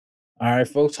All right,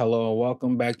 folks, hello, and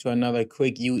welcome back to another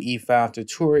quick UE5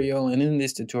 tutorial. And in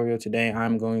this tutorial today,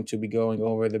 I'm going to be going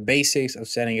over the basics of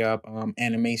setting up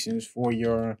animations for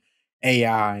your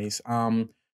AIs.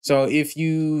 So if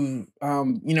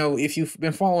if you've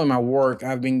been following my work,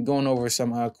 I've been going over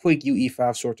some quick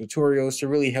UE5 sort tutorials to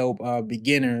really help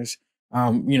beginners,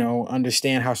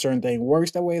 understand how certain thing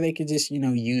works. That way they can just,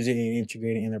 use it and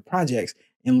integrate it in their projects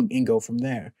and go from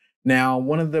there. Now,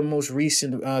 one of the most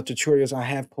recent tutorials I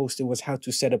have posted was how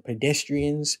to set up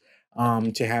pedestrians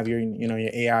to have your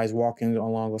AIs walking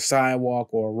along a sidewalk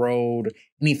or a road,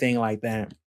 anything like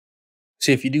that.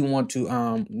 So if you do want to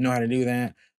know how to do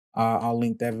that, I'll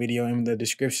link that video in the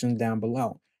description down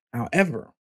below.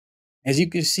 However, as you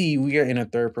can see, we are in a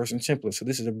third person template. So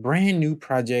this is a brand new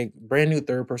project, brand new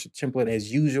third person template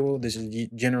as usual. This is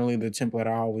generally the template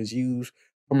I always use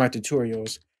for my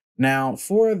tutorials. Now,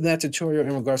 for that tutorial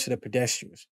in regards to the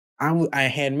pedestrians, I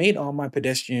had made all my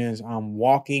pedestrians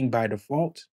walking by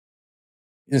default.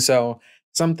 And so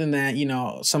something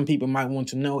that, some people might want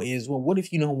to know is, well, what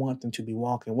if you don't want them to be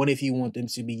walking? What if you want them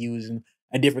to be using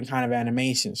a different kind of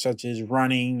animation, such as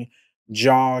running,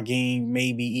 jogging,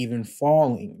 maybe even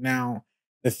falling? Now,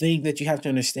 the thing that you have to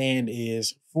understand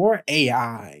is for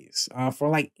AIs, for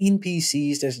like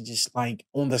NPCs that's just like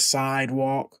on the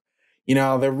sidewalk,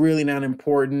 they're really not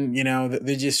important.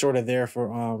 They're just sort of there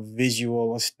for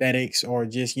visual aesthetics or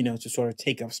just, to sort of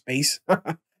take up space.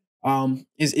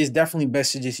 Is definitely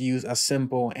best to just use a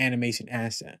simple animation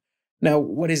asset. Now,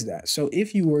 what is that? So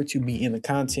if you were to be in the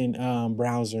content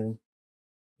browser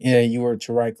and you were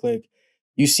to right click,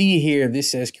 you see here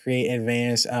this says create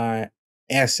advanced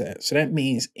asset. So that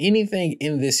means anything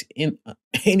in this in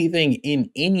anything in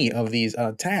any of these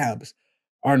tabs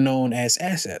are known as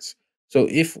assets. So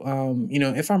if I'm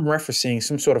referencing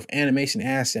some sort of animation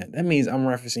asset, that means I'm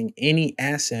referencing any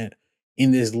asset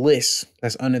in this list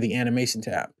that's under the animation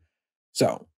tab.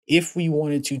 So if we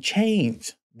wanted to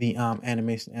change the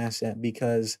animation asset,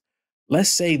 because let's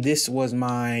say this was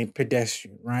my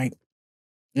pedestrian, right?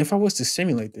 If I was to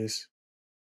simulate this,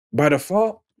 by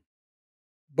default,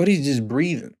 but he's just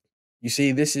breathing. You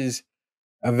see, this is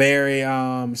a very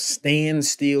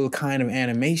standstill kind of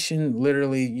animation.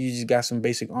 Literally, you just got some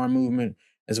basic arm movement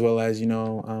as well as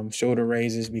shoulder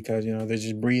raises because they're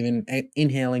just breathing,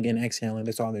 inhaling and exhaling.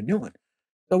 That's all they're doing.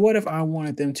 So what if I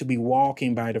wanted them to be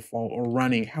walking by default or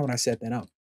running? How would I set that up?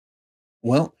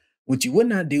 Well, what you would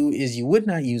not do is you would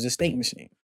not use a state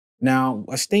machine. Now,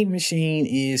 a state machine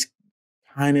is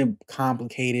kind of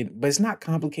complicated, but it's not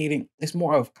complicated. It's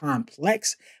more of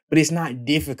complex, but it's not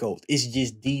difficult. It's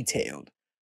just detailed.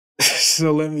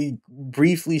 So let me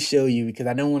briefly show you because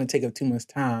I don't want to take up too much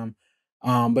time.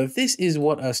 But this is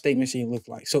what a state machine looks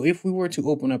like. So if we were to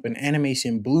open up an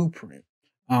animation blueprint,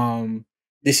 um,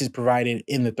 this is provided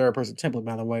in the third person template,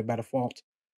 by the way, by default.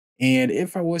 And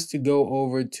if I was to go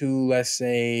over to, let's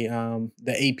say,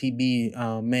 the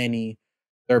APB Manny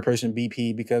third person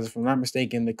BP, because if I'm not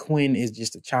mistaken, the Quinn is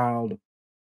just a child.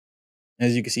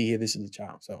 As you can see here, this is a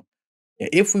child. So yeah,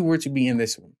 if we were to be in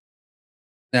this one,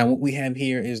 now what we have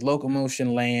here is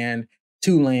locomotion, land,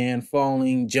 to land,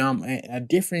 falling, jump, a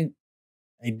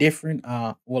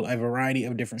variety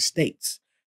of different states.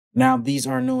 Now, these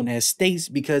are known as states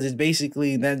because it's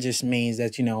basically that just means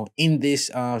that, in this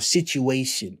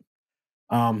situation,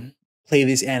 um, play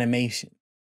this animation,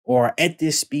 or at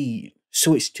this speed,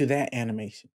 switch to that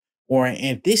animation, or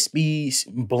at this speed,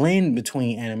 blend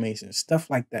between animations, stuff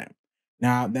like that.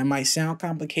 Now, that might sound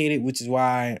complicated, which is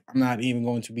why I'm not even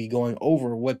going to be going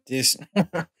over what this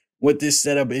what this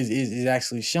setup is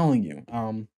actually showing you.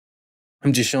 I'm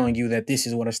just showing you that this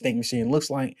is what a state machine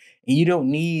looks like, and you don't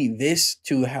need this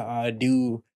to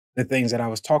do the things that I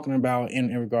was talking about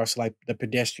in regards to like the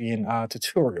pedestrian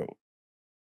tutorial.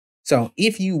 So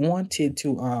if you wanted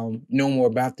to know more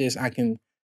about this, I can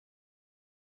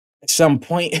at some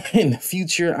point in the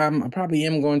future, I probably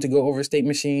am going to go over state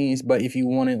machines, but if you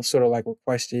want to sort of like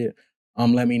request it,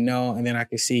 let me know and then I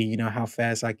can see, how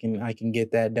fast I can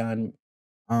get that done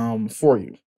for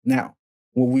you. Now,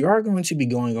 what we are going to be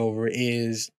going over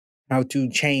is how to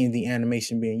change the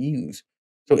animation being used.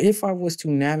 So if I was to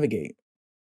navigate,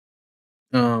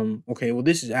 okay, well,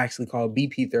 this is actually called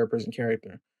BP third person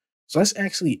character. So let's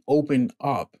actually open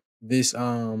up this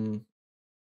um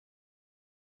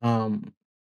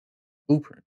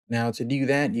blueprint. Now to do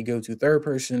that, you go to third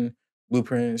person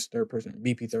blueprints, third person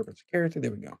BP third person character.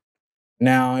 There we go.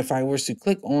 Now, if I was to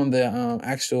click on the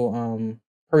actual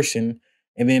person,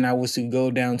 and then I was to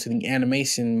go down to the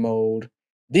animation mode,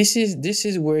 this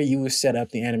is where you would set up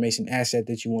the animation asset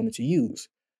that you wanted to use.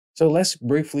 So let's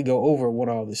briefly go over what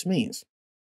all this means.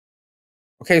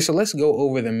 Okay, so let's go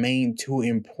over the main two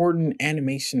important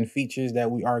animation features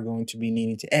that we are going to be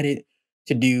needing to edit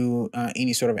to do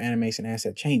any sort of animation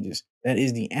asset changes. That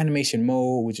is the animation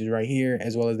mode, which is right here,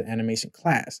 as well as the animation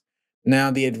class. Now,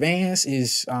 the advanced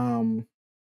is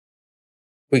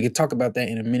we could talk about that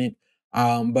in a minute.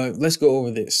 But let's go over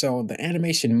this. So the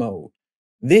animation mode.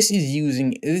 This is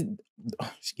using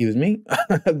excuse me.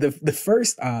 The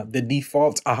first the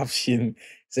default option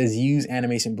says use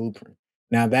animation blueprint.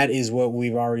 Now that is what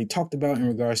we've already talked about in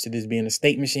regards to this being a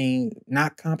state machine,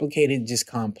 not complicated, just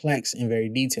complex and very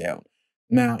detailed.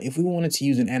 Now, if we wanted to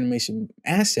use an animation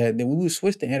asset, then we would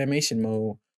switch the animation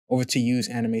mode over to use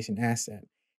animation asset.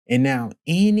 And now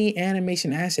any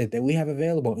animation asset that we have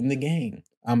available in the game,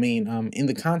 in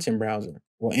the content browser,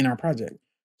 well, in our project.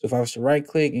 So if I was to right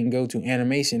click and go to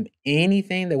animation,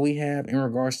 anything that we have in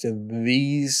regards to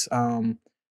these kinds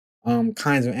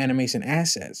of animation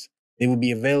assets, they will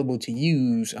be available to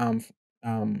use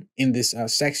in this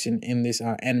section in this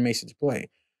animation display.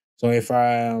 So if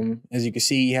I, as you can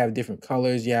see, you have different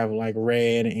colors. You have like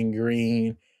red and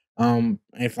green.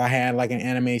 If I had like an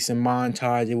animation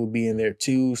montage, it would be in there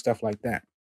too, stuff like that.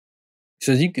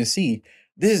 So as you can see,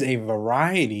 this is a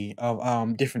variety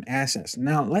of different assets.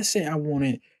 Now, let's say I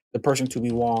wanted the person to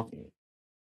be walking.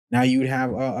 Now you would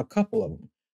have a couple of them.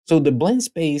 So the blend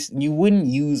space, you wouldn't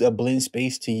use a blend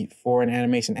space for an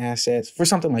animation assets for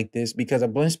something like this because a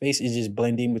blend space is just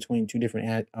blending between two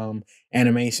different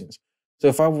animations. So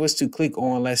if I was to click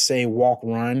on, let's say, walk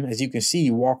run, as you can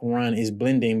see, walk run is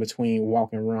blending between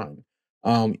walk and run.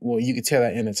 Well, you could tell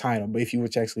that in the title, but if you were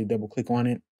to actually double click on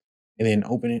it and then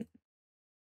open it,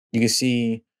 you can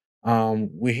see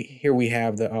we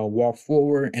have the walk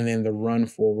forward and then the run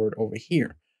forward over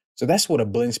here. So that's what a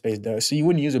blend space does. So you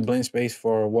wouldn't use a blend space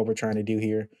for what we're trying to do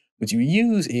here. What you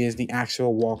use is the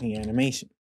actual walking animation.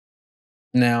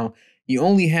 Now, you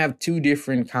only have two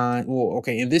different kinds. Well,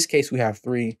 okay, in this case, we have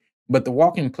three, but the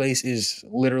walking place is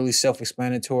literally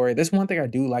self-explanatory. That's one thing I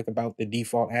do like about the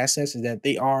default assets is that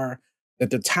that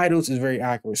the titles is very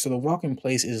accurate. So the walking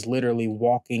place is literally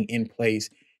walking in place.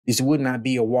 This would not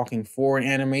be a walking forward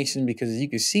animation because as you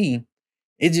can see,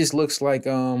 it just looks like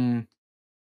the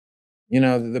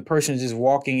person is just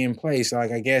walking in place.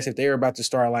 Like I guess if they're about to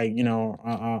start like,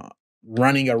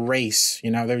 running a race,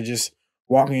 they're just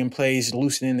walking in place,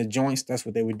 loosening the joints, that's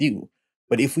what they would do.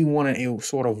 But if we wanted a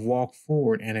sort of walk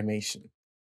forward animation,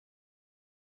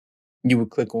 you would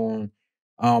click on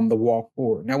the walk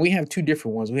forward. Now we have two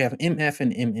different ones. We have MF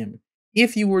and MM.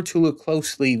 If you were to look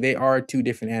closely, they are two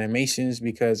different animations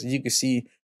because as you can see,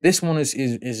 this one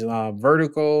is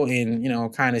vertical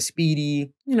and kind of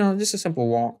speedy, just a simple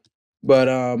walk. But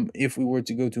if we were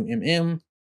to go to MM,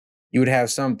 you would have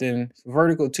something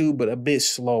vertical too, but a bit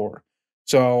slower.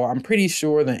 So I'm pretty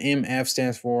sure the MF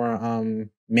stands for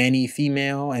many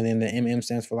female, and then the MM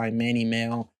stands for like many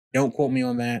male. Don't quote me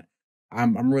on that.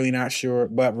 I'm really not sure,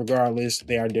 but regardless,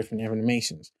 they are different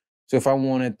animations. So if I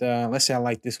wanted, let's say I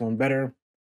like this one better,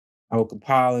 I will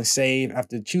compile and save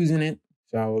after choosing it.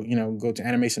 So go to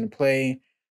animation to play,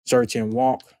 search and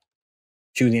walk,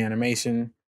 choose the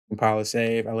animation, compile and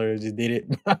save. I literally just did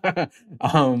it.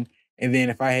 And then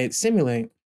if I hit simulate,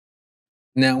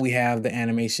 now we have the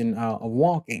animation of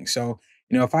walking. So,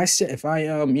 if I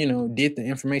did the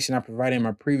information I provided in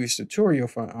my previous tutorial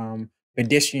for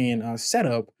pedestrian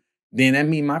setup, then that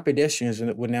means my pedestrians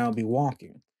would now be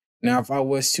walking. Now, if I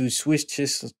was to switch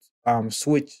this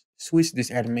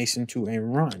animation to a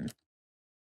run,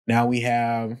 now we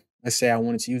have, let's say I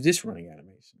wanted to use this running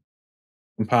animation.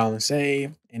 Compile and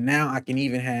save, and now I can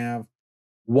even have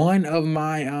one of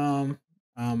my um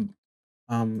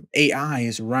AI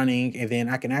is running, and then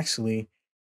I can actually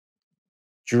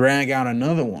drag out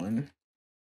another one.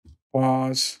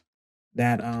 Pause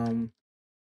that.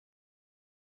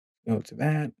 Go to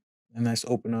that, and let's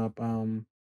open up.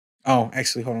 Oh,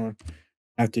 actually, hold on.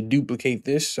 I have to duplicate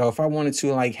this. So if I wanted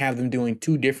to like have them doing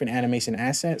two different animation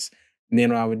assets, then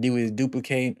what I would do is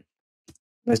duplicate.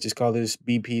 Let's just call this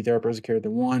BP third person character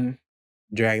one.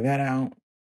 Drag that out.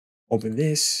 Open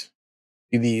this.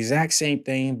 Do the exact same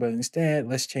thing, but instead,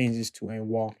 let's change this to a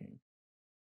walking.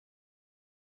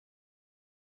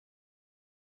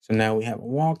 So now we have a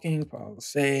walking, follow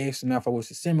save. So now if I was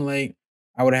to simulate,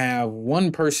 I would have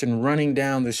one person running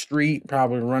down the street,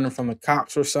 probably running from the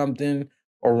cops or something,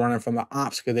 or running from the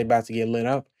ops because they're about to get lit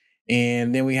up.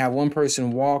 And then we have one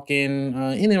person walking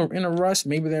in a rush.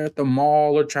 Maybe they're at the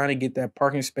mall or trying to get that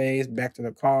parking space back to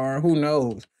the car. Who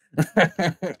knows?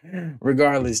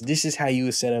 Regardless, this is how you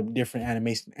would set up different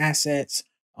animation assets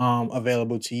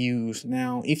available to use.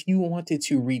 Now, if you wanted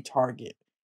to retarget,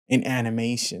 an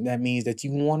animation. That means that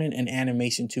you wanted an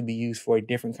animation to be used for a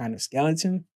different kind of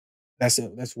skeleton.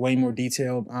 That's way more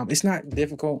detailed. It's not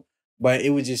difficult, but it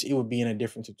would be in a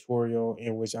different tutorial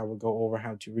in which I would go over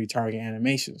how to retarget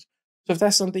animations. So if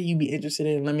that's something you'd be interested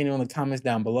in, let me know in the comments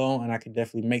down below, and I could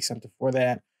definitely make something for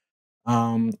that.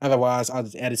 Otherwise, I'll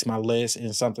just add it to my list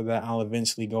and something that I'll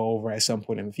eventually go over at some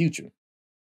point in the future.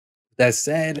 That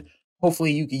said,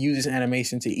 hopefully you can use this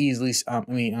animation to easily,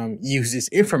 use this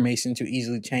information to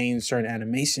easily change certain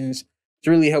animations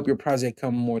to really help your project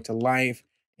come more to life.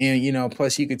 And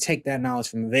plus you could take that knowledge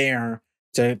from there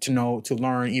to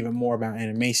learn even more about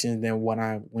animation than what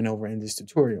I went over in this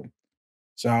tutorial.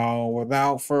 So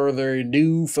without further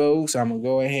ado, folks, I'm gonna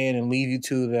go ahead and leave you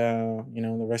to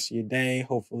the rest of your day.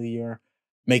 Hopefully you're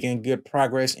making good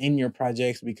progress in your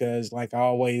projects because like I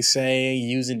always say,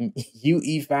 using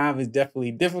UE5 is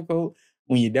definitely difficult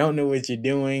when you don't know what you're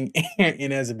doing.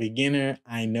 And as a beginner,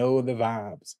 I know the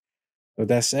vibes. With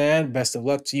that said, best of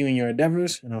luck to you in your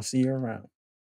endeavors, and I'll see you around.